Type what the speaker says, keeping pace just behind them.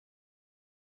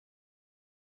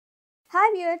Hi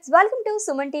viewers, welcome to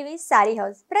Sumantv Saree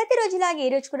House. ప్రతి రోజులాగే ఈ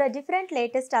రోజు కూడా డిఫరెంట్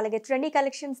లేటెస్ట్ అలాగే ట్రెండీ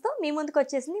కలెక్షన్స్ తో మీ ముందుకు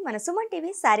వచ్చేసింది మన Sumantv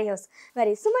Saree House.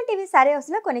 మరి Sumantv Saree House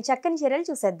లో కొన్ని చక్కని చీరలు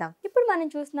చూసేద్దాం. ఇప్పుడు మనం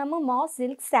చూస్తున్నాము mass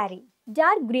silk sorry.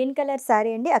 Dark green colour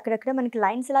sorry అండి. అక్కడక్కడ మనకి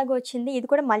లైన్స్ లాగా వచ్చింది. ఇది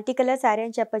కూడా మల్టీ కలర్ సారీ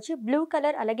అని చెప్పొచ్చు. బ్లూ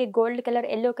కలర్ అలాగే గోల్డ్ కలర్,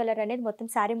 ఎల్లో కలర్ అనేది మొత్తం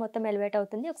సారీ మొత్తం ఎలివేట్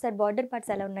అవుతుంది. ఒకసారి బార్డర్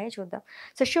పార్ట్స్ ఎలా ఉన్నాయో చూద్దాం.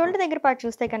 సో షోల్డర్ దగ్గర పార్ట్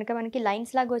చూస్తే కనుక మనకి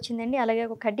లైన్స్ లాగా వచ్చిందండి. అలాగే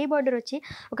ఒక కడ్డీ బార్డర్ వచ్చి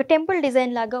ఒక టెంపుల్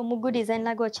డిజైన్ లాగా, ముగ్గు డిజైన్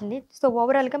లాగా వచ్చింది. సో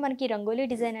ఓవరాల్ గా మనకి రంగోలీ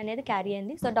డిజైన్ అనేది క్యారీ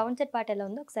అయింది. సో డౌన్ సైడ్ పార్ట్ ఎలా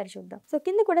ఉందో ఒకసారి చూద్దాం. సో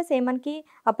కింద కూడా సేమ్ మనకి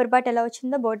అప్పర్ పార్ట్ ఎలా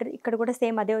వచ్చిందో బార్డర్ ఇక్కడ కూడా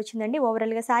సేమ్ అదే వచ్చిందండి.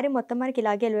 ఓవరాల్ గా సారీ మొత్తం మనకి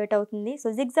ఇలాగే ఎలివేట్ అవుతుంది. సో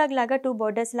జిగ్జాగ్ లాగా 2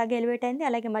 బోర్డర్స్ లాగా ఎలివేట్ అయింది.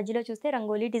 అలాగే మధ్యలో చూస్తే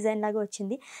రంగోలీ డిజైన్ లాగా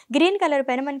వచ్చింది. గ్రీన్ కలర్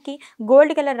పైన మనకి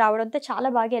గోల్డ్ కలర్ రావడంతో చాలా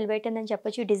బాగా ఎలివేట్ అయిందని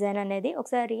చెప్పొచ్చు ఈ డిజైన్ అనేది.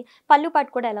 ఒకసారి పళ్ళు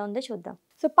పార్ట్ కూడా ఎలా ఉందో చూద్దాం.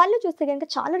 సో పళ్ళు చూస్తే కనుక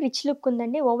చాలా రిచ్ లుక్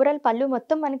ఉందండి. ఓవరాల్ పళ్ళు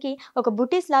మొత్తం మనకి ఒక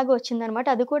బుటీస్ లాగా వచ్చిందనమాట.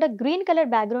 అది కూడా గ్రీన్ కలర్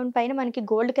బ్యాక్గ్రౌండ్ పైన మనకి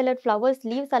గోల్డ్ కలర్ ఫ్లవర్స్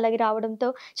లీవ్స్ అలాగే రావడంతో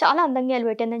చాలా అందంగా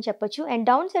ఎలివేట్ అయిందని చెప్పొచ్చు. అండ్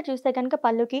డౌన్ సైడ్ చూస్తే కనుక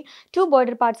పళ్ళుకి 2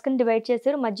 బోర్డర్ పార్ట్స్ కింద డివైడ్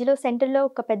చేశారు. మధ్యలో సెంటర్లో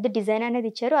ఒక పెద్ద డిజైన్ అనేది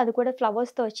ఇచ్చారు. అది కూడా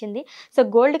ఫ్లవర్స్తో వచ్చింది. సో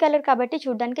గోల్డ్ కలర్ కాబట్టి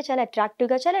చూడడానికి చాలా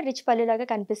అట్రాక్టివ్గా చాలా రిచ్ పళ్ళు లాగా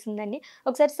కనిపిస్తుందండి.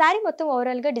 ఒకసారి శారీ మొత్తం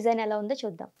ఓవరాల్గా డిజైన్ ఎలా ఉందో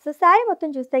చూద్దాం. సో శారీ మొత్తం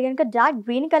చూస్తే కనుక డార్క్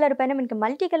గ్రీన్ కలర్ పైన మనకి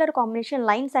మల్టీ కలర్ కాంబినేషన్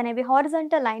లైన్స్ అనేవి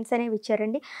హారిజాంటల్ లైన్స్ అనేవి ఇచ్చారండి.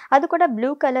 అది కూడా blue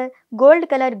colour, gold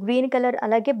colour, green colour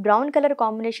అలాగే బ్రౌన్ కలర్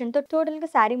కాంబినేషన్తో టోటల్గా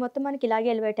శారీ మొత్తం మనకి ఇలాగే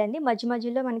ఎలివేట్ అయింది.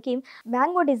 మధ్యలో మనకి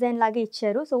మ్యాంగో డిజైన్ లాగా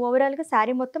ఇచ్చారు. సో ఓవరాల్గా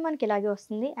శారీ మొత్తం మనకి ఇలాగే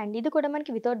వస్తుంది. అండ్ ఇది కూడా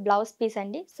మనకి వితౌట్ బ్లౌజ్ పీస్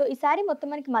అండి. సో ఈ శారీ మొత్తం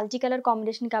మనకి మల్టీ కలర్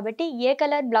కాంబినేషన్ కాబట్టి ఏ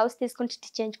కలర్ బ్లౌజ్ తీసుకుని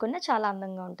స్టిచ్ చేయించుకున్నా చాలా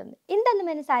అందంగా ఉంటుంది. ఇంత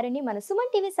అందమైన శారీని మన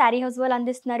సుమన్ టీవీ శారీ హౌస్ వాళ్ళు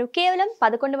అందిస్తున్నారు కేవలం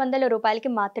 1100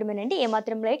 రూపాయలకి మాత్రమేనండి.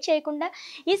 ఏమాత్రం లేట్ చేయకుండా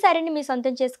ఈ శారీని మీ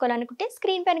సొంతం చేసుకోవాలనుకుంటే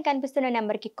స్క్రీన్ పైన కనిపిస్తున్న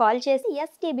నెంబర్కి కాల్ చేసి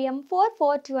STBM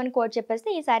 442 అని కోడ్ చెప్పేస్తే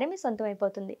ఈ శారీ మీ సొంతం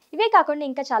అయిపోతుంది. ఇవే కాకుండా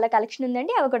ఇంకా చాలా కలెక్షన్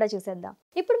ఉందండి, అవి కూడా చూసేద్దాం.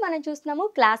 ఇప్పుడు మనం చూస్తున్నాము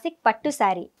క్లాసిక్ పట్టు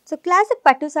శారీ. సో క్లాసిక్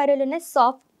పట్టు శారీలోనే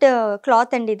సాఫ్ట్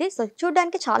క్లాత్ అండి ఇది. సో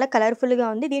చూడడానికి చాలా కలర్ఫుల్గా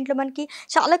ఉంది. దీంట్లో మనకి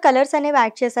చాలా కలర్స్ అనేవి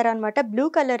యాడ్ చేశారనమాట. బ్లూ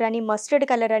కలర్ అని, మస్టర్డ్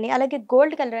కలర్ అని, అలాగే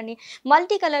గోల్డ్ కలర్ అని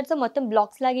మల్టీ కలర్స్ మొత్తం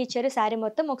బ్లాక్స్ లాగా ఇచ్చారు శారీ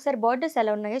మొత్తం. ఒకసారి బార్డర్స్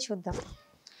ఎలా ఉన్నాయో చూద్దాం.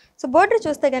 సో బోర్డర్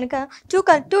చూస్తే కనుక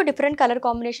టూ డిఫరెంట్ కలర్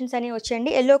కాంబినేషన్స్ అనేవి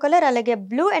వచ్చాయండి. ఎల్లో కలర్ అలాగే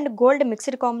బ్లూ అండ్ గోల్డ్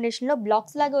మిక్స్డ్ కాంబినేషన్లో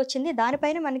బ్లాక్స్ లాగా వచ్చింది.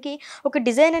 దానిపైన మనకి ఒక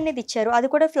డిజైన్ అనేది ఇచ్చారు. అది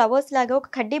కూడా ఫ్లవర్స్ లాగా ఒక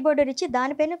కడ్డీ బోర్డర్ ఇచ్చి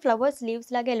దానిపైన ఫ్లవర్స్ లీవ్స్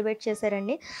లాగా ఎలివేట్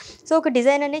చేశారండి. సో ఒక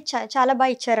డిజైన్ అనేది చాలా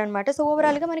బాగా ఇచ్చారనమాట. సో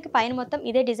ఓవరాల్గా మనకి పైన మొత్తం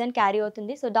ఇదే డిజైన్ క్యారీ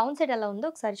అవుతుంది. సో డౌన్ సైడ్ ఎలా ఉందో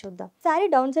ఒకసారి చూద్దాం. సారీ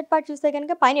డౌన్ సైడ్ పార్ట్ చూస్తే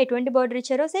కనుక పైన ఎటువంటి బార్డర్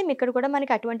ఇచ్చారో సేమ్ ఇక్కడ కూడా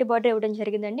మనకి అటువంటి బార్డర్ ఇవ్వడం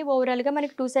జరిగిందండి. ఓవరాల్గా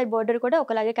మనకి 2 సైడ్ బార్డర్ కూడా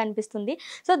ఒకలాగే కనిపిస్తుంది.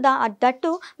 సో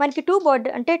దట్టు మనకి 2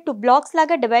 బార్డర్ అంటే 2 బ్లాక్స్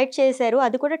లాగా డివైడ్ చేశారు.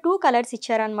 అది కూడా 2 కలర్స్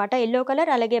ఇచ్చారనమాట. ఎల్లో కలర్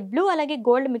అలాగే బ్లూ అలాగే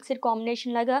గోల్డ్ మిక్స్డ్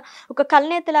కాంబినేషన్ లాగా ఒక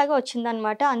కల్నేత లాగా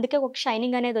వచ్చిందనమాట. అందుకే ఒక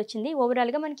షైనింగ్ అనేది వచ్చింది.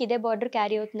 ఓవరాల్గా మనకి ఇదే బార్డర్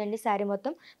క్యారీ అవుతుందండి శారీ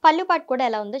మొత్తం. పళ్ళు పార్ట్ కూడా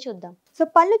ఎలా ఉందో చూద్దాం. సో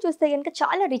పళ్ళు చూస్తే కనుక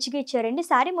చాలా రిచ్గా ఇచ్చారండి.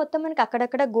 శారీ మొత్తం మనకి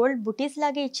అక్కడక్కడ గోల్డ్ బుటీస్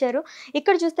లాగా ఇచ్చారు.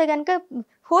 ఇక్కడ చూస్తే కనుక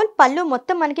హోల్ పళ్ళు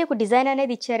మొత్తం మనకి ఒక డిజైన్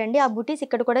అనేది ఇచ్చారండి. ఆ బుటీస్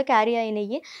ఇక్కడ కూడా క్యారీ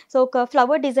అయినాయి. సో ఒక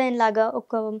ఫ్లవర్ డిజైన్ లాగా,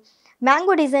 ఒక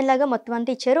మ్యాంగో డిజైన్ లాగా మొత్తం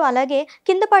అంతా ఇచ్చారు. అలాగే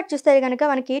కింద పార్ట్ చూస్తే కనుక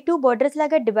మనకి 2 బోర్డర్స్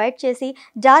లాగా డివైడ్ చేసి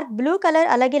డార్క్ బ్లూ కలర్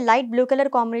అలాగే లైట్ బ్లూ కలర్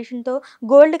కాంబినేషన్తో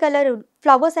గోల్డ్ కలర్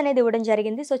ఫ్లవర్స్ అనేది ఇవ్వడం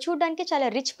జరిగింది. సో చూడడానికి చాలా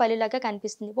రిచ్ పళ్ళులాగా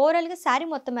కనిపిస్తుంది. ఓవరాల్గా శారీ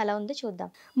మొత్తం ఎలా ఉందో చూద్దాం.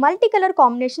 మల్టీ కలర్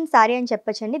కాంబినేషన్ శారీ అని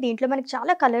చెప్పొచ్చండి. దీంట్లో మనకి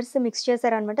చాలా కలర్స్ మిక్స్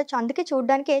చేశారనమాట. అందుకే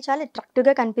చూడడానికి చాలా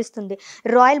అట్రాక్టివ్గా కనిపిస్తుంది.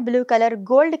 Royal blue colour,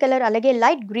 gold colour అలాగే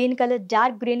light green colour,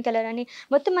 dark green colour అని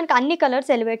మొత్తం మనకి అన్ని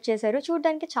కలర్స్ ఎలివేట్ చేశారు.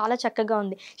 చూడడానికి చాలా చక్కగా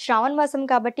ఉంది. శ్రావణ మాసం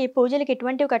కాబట్టి పూజలకి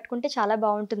ఇటువంటివి కట్టుకుంటే చాలా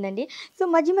బాగుంటుందండి. సో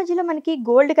మధ్యలో మనకి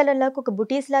గోల్డ్ కలర్ లాగా ఒక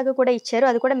బుటీస్ లాగా కూడా ఇచ్చారు.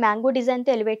 అది కూడా మ్యాంగో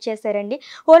డిజైన్తో ఎలివేట్ చేశారండి.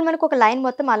 హోల్ మనకు ఒక లైన్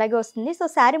మొత్తం అలాగే వస్తుంది. సో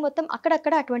శారీ మొత్తం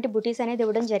అక్కడక్కడ అటువంటి బుటీస్ అనేది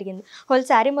ఇవ్వడం జరిగింది. హోల్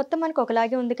శారీ మొత్తం మనకు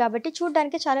ఒకలాగే ఉంది కాబట్టి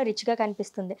చూడడానికి చాలా రిచ్గా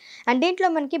కనిపిస్తుంది. అండ్ దీంట్లో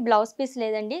మనకి బ్లౌజ్ పీస్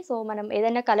లేదండి. సో మనం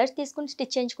ఏదైనా కలర్స్ తీసుకుని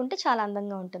స్టిచ్ చేయించుకుంటే చాలా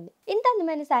అందంగా ఉంటుంది. ఇంత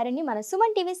అందమైన శారీని మన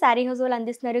సుమన్ టీవీ శారీ హౌస్ వాళ్ళు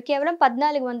అందిస్తున్నారు కేవలం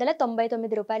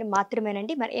 1499 రూపాయలు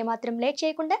మాత్రమేనండి. మరి ఏమాత్రం లేట్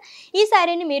చేయకుండా ఈ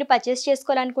శారీని మీరు పర్చేస్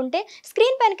చేసుకోవాలనుకుంటే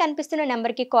స్క్రీన్ పైన కనిపిస్తున్న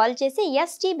నెంబర్కి కాల్ చేసి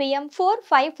STBM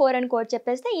 454 అని కోడ్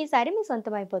చెప్పేస్తే ఈ శారీ మీ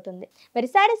సొంతం అయిపోతుంది. మరి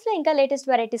శారీస్లో ఇంకా లేటెస్ట్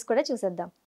వెరైటీస్ కూడా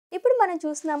చూసేద్దాం. ఇప్పుడు మనం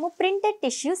చూస్తున్నాము printed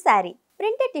tissue sari.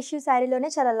 Printed tissue శారీలోనే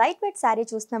చాలా లైట్ వెయిట్ శారీ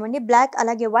చూస్తున్నామండి. బ్లాక్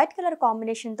అలాగే వైట్ కలర్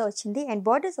కాంబినేషన్తో వచ్చింది. అండ్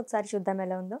బార్డర్స్ ఒకసారి చూద్దాం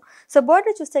ఎలా ఉందో. సో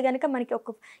బార్డర్ చూస్తే కనుక మనకి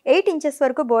ఒక 8 ఇంచెస్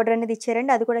వరకు బార్డర్ అనేది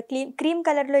ఇచ్చారండి. అది కూడా క్రీమ్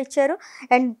కలర్లో ఇచ్చారు.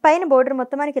 అండ్ పైన బార్డర్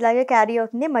మొత్తం మనకి ఇలాగే క్యారీ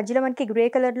అవుతుంది. మధ్యలో మనకి గ్రే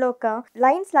కలర్లో ఒక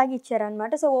లైన్స్ లాగా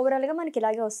ఇచ్చారనమాట. సో ఓవరాల్గా మనకి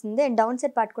ఇలాగే వస్తుంది. అండ్ డౌన్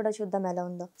సైడ్ పార్ట్ కూడా చూద్దాం ఎలా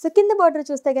ఉందో. సో కింద బార్డర్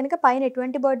చూస్తే కనుక పైన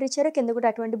ఎటువంటి బార్డర్ ఇచ్చారో కింద కూడా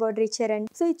అటువంటి బార్డర్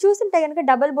ఇచ్చారండి. సో ఇది చూస్తుంటే కనుక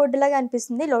డబల్ బోర్డర్ లాగా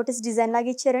అనిపిస్తుంది. లోటస్ డిజైన్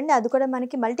లాగా ఇచ్చారండి. అది కూడా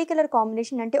మనకి మల్టీ కలర్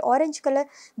కాంబినేషన్ అంటే ఆరెంజ్ కలర్,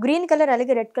 గ్రీన్ కలర్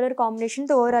అలాగే రెడ్ కలర్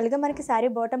కాంబినేషన్తో ఓవరాల్గా మనకి శారీ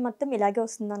బాటమ్ మొత్తం ఇలాగే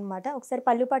వస్తుంది అనమాట. ఒకసారి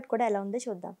పళ్ళు పాటు కూడా ఎలా ఉందో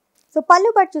చూద్దాం. సో పళ్ళు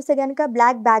పాటు చూస్తే గనుక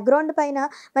బ్లాక్ బ్యాక్‌గ్రౌండ్ పైన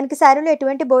మనకి శారీలో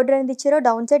ఎటువంటి బోర్డర్ అనేది ఇచ్చారో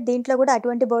డౌన్ సైడ్ దీంట్లో కూడా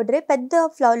అటువంటి బోర్డరే పెద్ద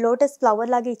లోటస్ ఫ్లవర్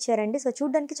లాగా ఇచ్చారండి. సో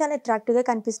చూడడానికి చాలా అట్రాక్టివ్‌గా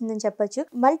కనిపిస్తుందని చెప్పొచ్చు.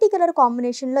 మల్టీ కలర్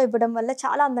కాంబినేషన్‌లో ఇవ్వడం వల్ల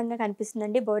చాలా అందంగా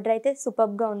కనిపిస్తుందండి. బోర్డర్ అయితే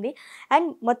సూపర్బ్‌గా ఉంది. అండ్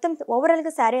మొత్తం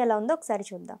ఓవరాల్‌గా శారీ ఎలా ఉందో ఒకసారి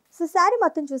చూద్దాం. సో శారీ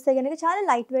మొత్తం చూస్తే గనుక చాలా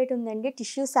లైట్ వెయిట్ ఉందండి.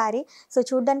 టిష్యూ శారీ. సో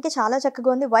చూడడానికి చాలా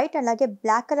చక్కగా ఉంది. వైట్ అలాగే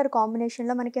బ్లాక్ కలర్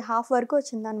కాంబినేషన్‌లో మనకి హాఫ్ వరకు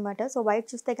వచ్చిందనమాట. సో వైట్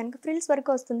చూస్తే కనుక ఫ్రిల్స్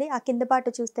వరకు వస్తుంది. ఆ కింద పార్ట్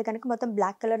చూస్తే కనుక మొత్తం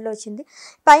బ్లాక్ కలర్‌లో వచ్చింది.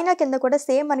 పైన కింద కూడా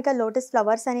సేమ్ మనకి లోటస్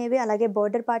ఫ్లవర్స్ అనేవి అలాగే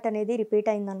బోర్డర్ పార్ట్ అనేది రిపీట్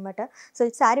అయిందనమాట. సో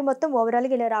ఈ శారీ మొత్తం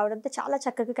ఓవరాల్‌గా ఇలా రావడంతో చాలా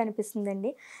చక్కగా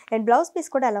కనిపిస్తుందండి. అండ్ బ్లౌజ్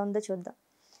పీస్ కూడా ఎలా ఉందో చూద్దాం.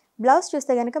 బ్లౌజ్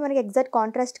చూస్తే గనుక మనకి ఎగ్జాక్ట్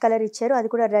కాంట్రాస్ట్ కలర్ ఇచ్చారు. అది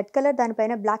కూడా రెడ్ కలర్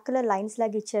దానిపైన బ్లాక్ కలర్ లైన్స్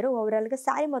లాగా ఇచ్చారు. ఓవరాల్‌గా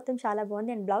శారీ మొత్తం చాలా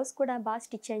బాగుంది. అండ్ బ్లౌజ్ కూడా బాగా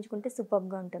స్టిచ్ చేయించుకుంటే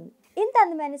సూపర్‌గా ఉంటుంది. ఇంత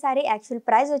అందమైన శారీ యాక్చువల్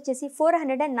ప్రైస్ వచ్చేసి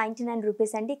 499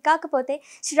 రూపీస్ అండి. కాకపోతే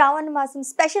శ్రావణ మాసం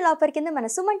స్పెషల్ ఆఫర్ కింద మన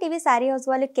సుమన్ టీవీ శారీ హౌస్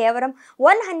వాళ్ళు కేవలం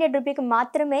 100 రూపీకి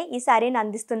మాత్రమే ఈ శారీని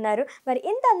అందిస్తున్నారు. మరి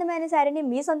ఇంత అందమైన శారీని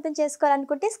మీ సొంతం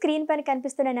చేసుకోవాలనుకుంటే స్క్రీన్ పైన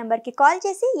కనిపిస్తున్న నెంబర్కి కాల్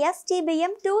చేసి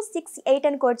STBM 268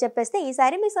 అని కోడ్ చెప్పేస్తే ఈ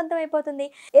శారీ మీ సొంతం అయిపోతుంది.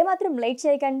 ఏమాత్రం లేట్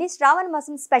చేయకండి. శ్రావణ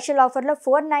మాసం స్పెషల్ ఆఫర్లో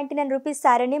 499 రూపీస్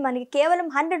శారీని మనకి కేవలం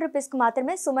 100 రూపీస్కి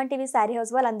మాత్రమే సుమన్ టీవీ శారీ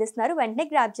హౌస్ వాళ్ళు అందిస్తున్నారు. వెంటనే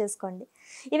గ్రాబ్ చేసుకోండి.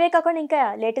 ఇవే కాకుండా ఇంకా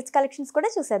లేటెస్ట్ కలెక్షన్స్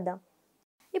కూడా చూసేద్దాం.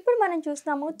 ఇప్పుడు మనం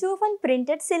చూస్తున్నాము 2-1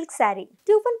 printed silk sari.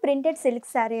 2-1 printed silk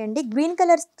sari అండి. గ్రీన్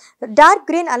కలర్, డార్క్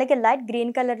గ్రీన్ అలాగే లైట్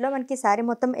గ్రీన్ కలర్లో మనకి శారీ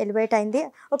మొత్తం ఎలివేట్ అయింది.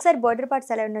 ఒకసారి బోర్డర్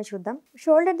పార్ట్స్ ఎలా ఉన్నాయో చూద్దాం.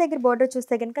 షోల్డర్ దగ్గర బోర్డర్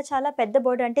చూస్తే కనుక చాలా పెద్ద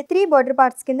బోర్డర్, అంటే 3 బోర్డర్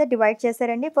పార్ట్స్ కింద డివైడ్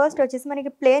చేశారండి. ఫస్ట్ వచ్చేసి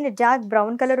మనకి ప్లెయిన్ డార్క్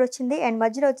బ్రౌన్ కలర్ వచ్చింది. అండ్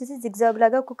మధ్యలో వచ్చేసి జిగ్జాగ్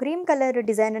లాగా ఒక క్రీమ్ కలర్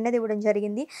డిజైన్ అనేది ఇవ్వడం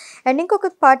జరిగింది. అండ్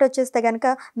ఇంకొక పార్ట్ వచ్చేస్తే కనుక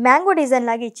మ్యాంగో డిజైన్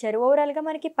లాగా ఇచ్చారు. ఓవరాల్గా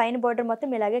మనకి పైన బోర్డర్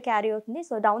మొత్తం ఇలాగే క్యారీ అవుతుంది.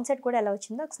 సో డౌన్ సైడ్ కూడా ఎలా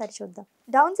వచ్చిందో ఒకసారి చూద్దాం.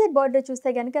 డౌన్ సైడ్ బోర్డర్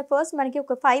చూస్తే కనుక ఫస్ట్ మనకి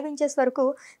ఒక 5 ఇంచెస్ వరకు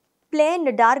ప్లెయిన్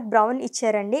డార్క్ బ్రౌన్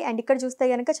ఇచ్చారండి. అండ్ ఇక్కడ చూస్తే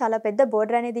కనుక చాలా పెద్ద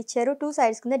బోర్డర్ అనేది ఇచ్చారు. 2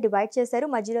 సైడ్స్ కింద డివైడ్ చేశారు.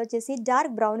 మధ్యలో వచ్చేసి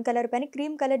డార్క్ బ్రౌన్ కలర్ పైన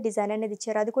క్రీమ్ కలర్ డిజైన్ అనేది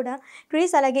ఇచ్చారు. అది కూడా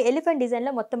ట్రీస్ అలాగే ఎలిఫెంట్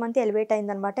డిజైన్లో మొత్తం అంతా ఎలివేట్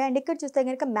అయిందనమాట. అండ్ ఇక్కడ చూస్తే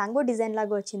కనుక మ్యాంగో డిజైన్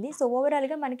లాగా వచ్చింది. సో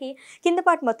ఓవరాల్గా మనకి కింద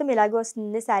పార్ట్ మొత్తం ఇలాగే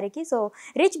వస్తుంది శారీకి. సో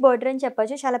రిచ్ బోర్డర్ అని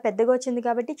చెప్పొచ్చు. చాలా పెద్దగా వచ్చింది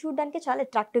కాబట్టి చూడడానికి చాలా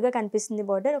అట్రాక్టివ్గా కనిపిస్తుంది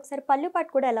బోర్డర్. ఒకసారి పళ్ళు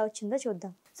పార్ట్ కూడా ఎలా వచ్చిందో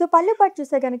చూద్దాం. సో పళ్ళు పార్ట్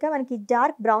చూస్తే కనుక మనకి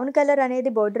డార్క్ బ్రౌన్ కలర్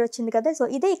అనేది బోర్డర్ వచ్చింది కదా. సో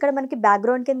ఇదే ఇక్కడ మనకి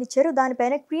బ్యాక్గ్రౌండ్ కింద ఇచ్చారు.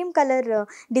 దానిపైన క్రీమ్ కలర్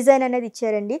డిజైన్ అనేది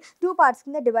ఇచ్చారండి. 2 పార్ట్స్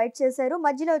కింద డివైడ్ చేశారు.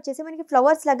 మధ్యలో వచ్చేసి మనకి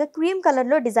ఫ్లవర్స్ లాగా క్రీమ్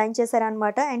కలర్లో డిజైన్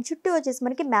చేశారనమాట. అండ్ చుట్టూ వచ్చేసి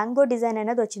మనకి మ్యాంగో డిజైన్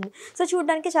అనేది వచ్చింది. సో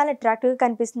చూడడానికి చాలా అట్రాక్టివ్గా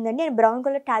కనిపిస్తుందండి. అండ్ బ్రౌన్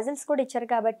కలర్ టాజిల్స్ కూడా ఇచ్చారు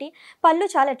కాబట్టి పళ్ళు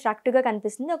చాలా అట్రాక్టివ్గా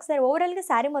కనిపిస్తుంది. ఒకసారి ఓవరాల్గా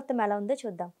శారీ మొత్తం ఎలా ఉందో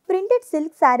చూద్దాం. Printed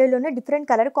silk శారీలోనే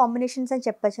different colour combinations అని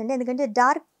చెప్పొచ్చండి. ఎందుకంటే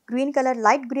dark green colour,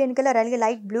 light green colour అలాగే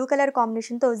లైట్ బ్లూ కలర్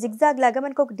కాంబినేషన్తో జిగ్జాగ్ లాగా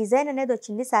మనకు ఒక డిజైన్ అనేది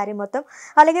వచ్చింది శారీ మొత్తం.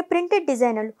 అలాగే ప్రింటెడ్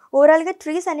డిజైనర్లు ఓవరాల్గా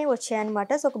ట్రీస్ అనేవి వచ్చాయన్నమాట.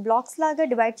 సో ఒక బ్లాక్స్ లాగా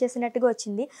డివైడ్ చేసినట్టుగా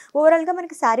వచ్చింది. ఓవరాల్గా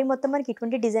మనకి శారీ మొత్తం మనకి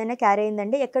ఇటువంటి డిజైన్ క్యారీ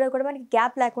అయిందండి. ఎక్కడ కూడా మనకి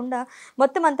గ్యాప్ లేకుండా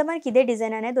మొత్తం అంతా మనకి ఇదే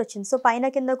డిజైన్ అనేది వచ్చింది. సో పైన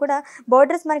కింద కూడా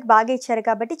బోర్డర్స్ మనకి బాగా ఇచ్చారు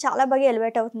కాబట్టి చాలా బాగా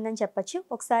ఎలివేట్ అవుతుందని చెప్పొచ్చు.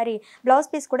 ఒకసారి బ్లౌజ్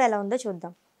పీస్ కూడా ఎలా ఉందో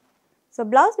చూద్దాం. సో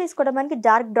బ్లౌజ్ పీస్ కూడా మనకి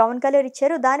డార్క్ బ్రౌన్ కలర్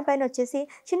ఇచ్చారు. దానిపైన వచ్చేసి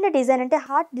చిన్న డిజైన్, అంటే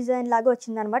హార్ట్ డిజైన్ లాగా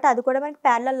వచ్చిందనమాట. అది కూడా మనకి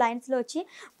ప్యారలల్ లైన్స్లో వచ్చి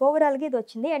ఓవరాల్గా ఇది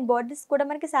వచ్చింది. అండ్ బార్డర్స్ కూడా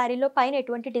మనకి శారీలో పైన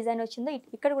ఎటువంటి డిజైన్ వచ్చిందో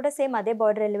ఇక్కడ కూడా సేమ్ అదే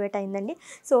బార్డర్ ఎలివేట్ అయిందండి.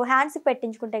 సో హ్యాండ్స్కి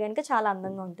పెట్టించుకుంటే కనుక చాలా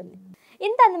అందంగా ఉంటుంది.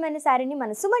 ఇంత అందమైన శారీని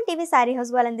మన సుమన్ టీవీ శారీ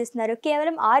హౌస్ వాళ్ళు అందిస్తున్నారు.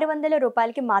 కేవలం 600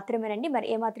 రూపాయలకి మాత్రమేనండి. మరి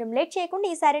ఏమాత్రం లేట్ చేయకుండా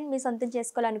ఈ శారీని మీ సొంతం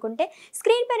చేసుకోవాలనుకుంటే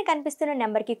స్క్రీన్ పైన కనిపిస్తున్న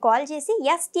నెంబర్కి కాల్ చేసి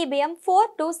STBM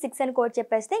 426 అని కోడ్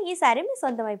చెప్పేస్తే ఈ శారీ మీ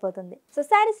సొంతం అయిపోతుంది. సో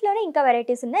శారీస్లోనే ఇంకా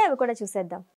వెరైటీస్ ఉన్నాయి, అవి కూడా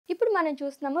చూసేద్దాం. ఇప్పుడు మనం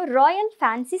చూస్తున్నాము royal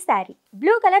fancy sari.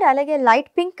 Blue colour అలాగే లైట్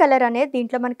పింక్ కలర్ అనేది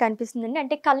దీంట్లో మనకు కనిపిస్తుందండి.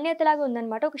 అంటే కల్నేతలాగా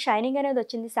ఉందన్నమాట. ఒక షైనింగ్ అనేది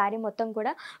వచ్చింది శారీ మొత్తం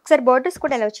కూడా. ఒకసారి బోర్డర్స్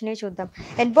కూడా ఎలా వచ్చినాయో చూద్దాం.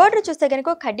 అండ్ బోర్డర్ చూస్తే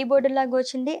కనుక కడ్డీ బోర్డర్ లాగా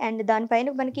వచ్చింది. అండ్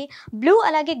దానిపైన మనకి బ్లూ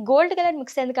అలాగే గోల్డ్ కలర్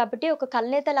మిక్స్ అయింది కాబట్టి ఒక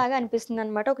కల్నేత లాగా అనిపిస్తుంది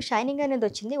అనమాట. ఒక షైనింగ్ అనేది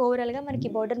వచ్చింది. ఓవరాల్గా మనకి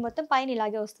బోర్డర్ మొత్తం పైన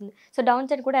ఇలాగే వస్తుంది. సో డౌన్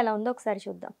సైడ్ కూడా ఎలా ఉందో ఒకసారి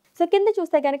చూద్దాం. సో కింద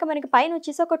చూస్తే కనుక మనకి పైన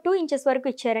వచ్చేసి ఒక 2 ఇంచెస్ వరకు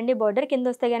ఇచ్చారండి బోర్డర్. కింద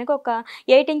వస్తే కనుక ఒక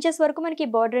 8 ఇంచెస్ వరకు మనకి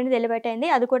బోర్డర్ అనేది ఎలివేట్ అయింది.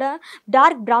 అది కూడా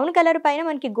డార్క్ బ్రౌన్ కలర్ పైన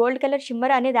మనకి గోల్డ్ కలర్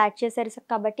షిమ్మర్ అనేది యాడ్ చేశారు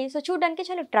కాబట్టి సో చూడడానికి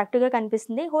చాలా అట్రాక్టివ్గా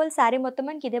కనిపిస్తుంది. హోల్ శారీ మొత్తం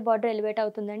మనకి ఇదే బార్డర్ ఎలివేట్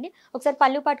అవుతుందండి. ఒకసారి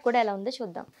పళ్ళు పాటు కూడా ఎలా ఉందో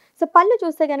చూద్దాం. సో పళ్ళు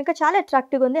చూస్తే కనుక చాలా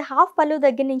అట్రాక్టివ్గా ఉంది. హాఫ్ పళ్ళు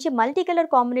దగ్గర నుంచి మల్టీ కలర్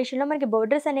కాంబినేషన్లో మనకి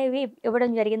బోర్డర్స్ అనేవి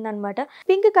ఇవ్వడం జరిగిందనమాట.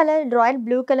 Pink colour, royal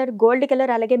blue colour, gold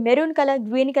colour అలాగే maroon colour,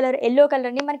 green colour, yellow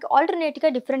కలర్ని మనకి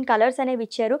ఆల్టర్నేట్గా డిఫరెంట్ కలర్స్ అనేవి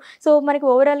ఇచ్చారు. సో మనకి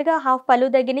ఓవరాల్గా హాఫ్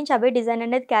పళ్ళు దగ్గర నుంచి అవే డిజైన్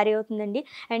అనేది క్యారీ అవుతుందండి.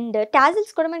 అండ్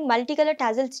టాజిల్స్ కూడా మనకి మల్టీ కలర్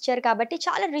టాజిల్స్ ఇచ్చారు కాబట్టి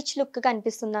చాలా రిచ్ లుక్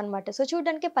కనిపిస్తుంది అనమాట. సో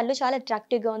చూడడానికి పళ్ళు చాలా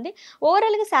అట్రాక్టివ్గా ఉంది.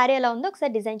 ఓవరాల్గా శారీ ఎలా ఉందో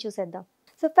ఒకసారి డిజైన్ చూసేద్దాం.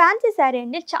 సో ఫ్యాన్సీ శారీ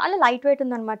అండి చాలా లైట్ వెయిట్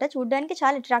ఉందన్నమాట. చూడడానికి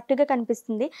చాలా అట్రాక్టివ్‌గా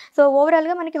కనిపిస్తుంది. సో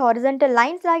ఓవరాల్‌గా మనకి హారిజాంటల్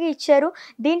లైన్స్ లాగా ఇచ్చారు.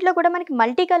 దీంట్లో కూడా మనకి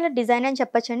మల్టీ కలర్ డిజైన్ అని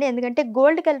చెప్పొచ్చండి. ఎందుకంటే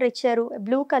గోల్డ్ కలర్ ఇచ్చారు,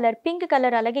 బ్లూ కలర్, పింక్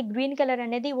కలర్ అలాగే గ్రీన్ కలర్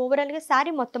అనేది ఓవరాల్‌గా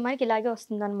శారీ మొత్తం మనకి ఇలాగే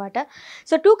వస్తుందన్నమాట.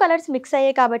 సో 2 కలర్స్ మిక్స్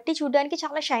అయ్యాయి కాబట్టి చూడడానికి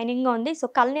చాలా షైనింగ్‌గా ఉంది. సో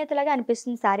కలనేతలాగా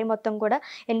అనిపిస్తుంది శారీ మొత్తం కూడా.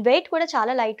 అండ్ వెయిట్ కూడా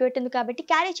చాలా లైట్ వెయిట్ ఉంది కాబట్టి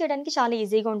క్యారీ చేయడానికి చాలా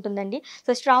ఈజీగా ఉంటుందండి.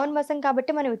 సో శ్రావణ మాసం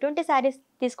కాబట్టి మనం ఇటువంటి శారీస్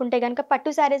తీసుకుంటే గనుక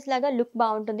పట్టు శారీస్ లాగా లుక్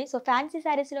బావుంటుంది. సో ఫ్యాన్సీ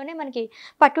శారీస్‌లోనే మనకి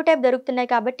పట్టు టైప్ దొరుకుతున్నాయి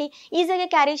కాబట్టి ఈజీగా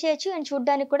క్యారీ చేయొచ్చు అండ్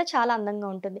చూడడానికి కూడా చాలా అందంగా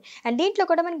ఉంటుంది. అండ్ దీంట్లో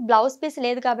కూడా మనకి బ్లౌజ్ పీస్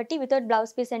లేదు కాబట్టి వితౌట్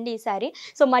బ్లౌజ్ పీస్ అండి ఈ sari.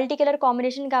 So multi colour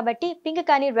combination కాబట్టి పింక్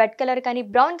కానీ, రెడ్ కలర్ కానీ,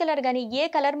 బ్రౌన్ కలర్ గానీ ఏ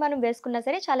కలర్ మనం వేసుకున్నా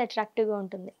సరే చాలా అట్రాక్టివ్‌గా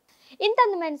ఉంటుంది. ఇంత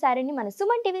అందమైన శారీని మన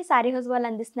సుమన్ టీవీ శారీ హౌస్ వాళ్ళు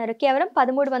అందిస్తున్నారు. కేవలం రూ.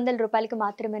 1300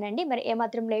 మాత్రమేనండి. మరి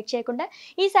ఏమాత్రం లేట్ చేయకుండా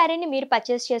ఈ శారీని మీరు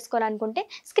పర్చేస్ చేసుకోవాలనుకుంటే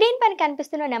స్క్రీన్ పైన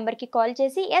కనిపిస్తున్న నెంబర్‌కి కాల్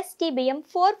చేసి STBM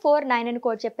 449 అని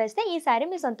కోడ్ చెప్పేస్తే ఈ శారీ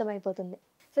మీ సొంతం అయిపోతుంది.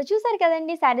 సో చూసారు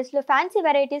కదండీ శారీస్‌లో ఫ్యాన్సీ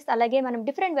వెరైటీస్ అలాగే మనం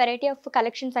డిఫరెంట్ వెరైటీ ఆఫ్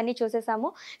కలెక్షన్స్ అన్నీ చూసేసాము.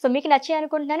 సో మీకు నచ్చాయి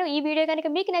అనుకుంటున్నాను. ఈ వీడియో కనుక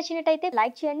మీకు నచ్చినట్టయితే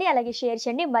లైక్ చేయండి, అలాగే షేర్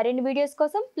చేయండి. మరిన్ని వీడియోస్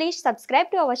కోసం please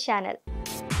subscribe to our channel.